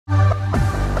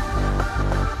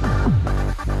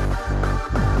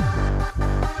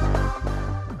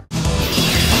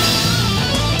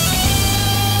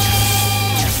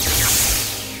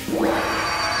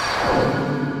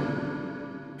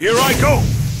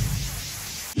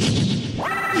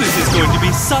This is going to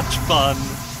be such fun!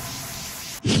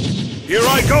 Here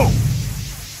I go!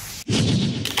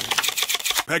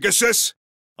 Pegasus,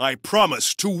 I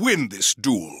promise to win this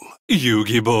duel.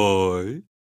 Yugi boy,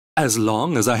 as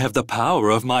long as I have the power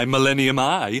of my Millennium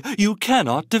Eye, you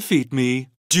cannot defeat me.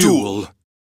 Duel!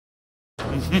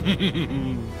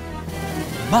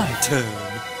 My turn.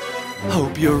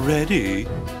 Hope you're ready.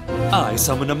 I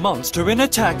summon a monster in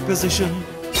attack position.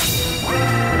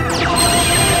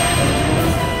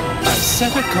 I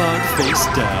set a card face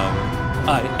down.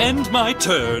 I end my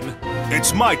turn.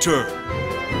 It's my turn.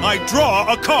 I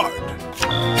draw a card.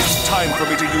 It's time for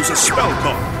me to use a spell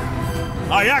card.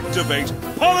 I activate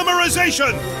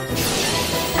polymerization.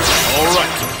 All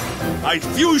right. I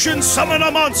fusion summon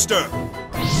a monster.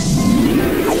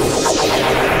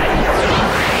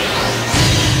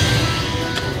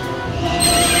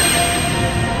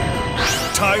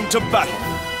 Time to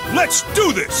battle. Let's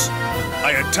do this.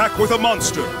 I attack with a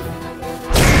monster.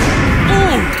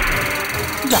 Oh!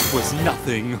 That was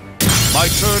nothing. My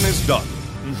turn is done.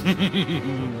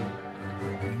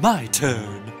 My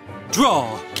turn.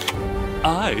 Draw.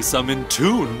 I summon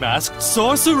Toon Masked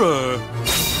Sorcerer.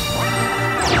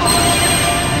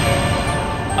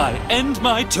 I end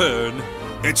my turn.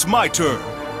 It's my turn.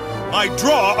 I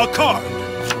draw a card.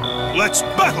 Let's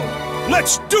battle.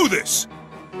 Let's do this.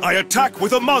 I attack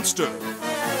with a monster. Oh!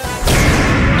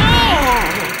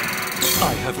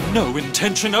 I have no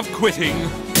intention of quitting.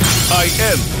 I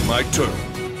end my turn.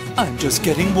 I'm just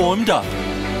getting warmed up.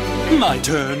 My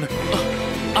turn.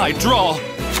 I draw.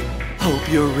 Hope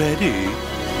you're ready.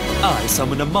 I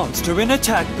summon a monster in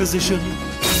attack position.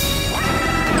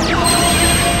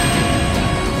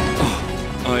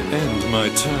 I end my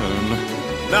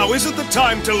turn. Now isn't the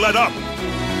time to let up.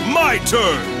 My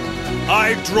turn.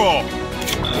 I draw.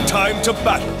 Time to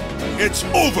battle. It's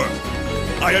over.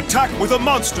 I attack with a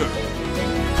monster.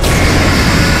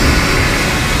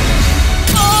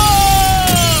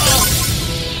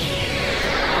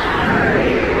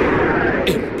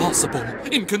 Impossible!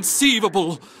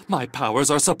 Inconceivable! My powers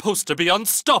are supposed to be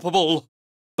unstoppable!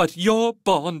 But your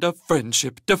bond of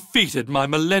friendship defeated my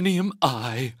Millennium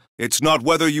Eye. It's not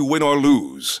whether you win or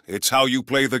lose, it's how you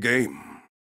play the game.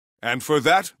 And for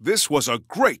that, this was a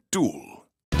great duel.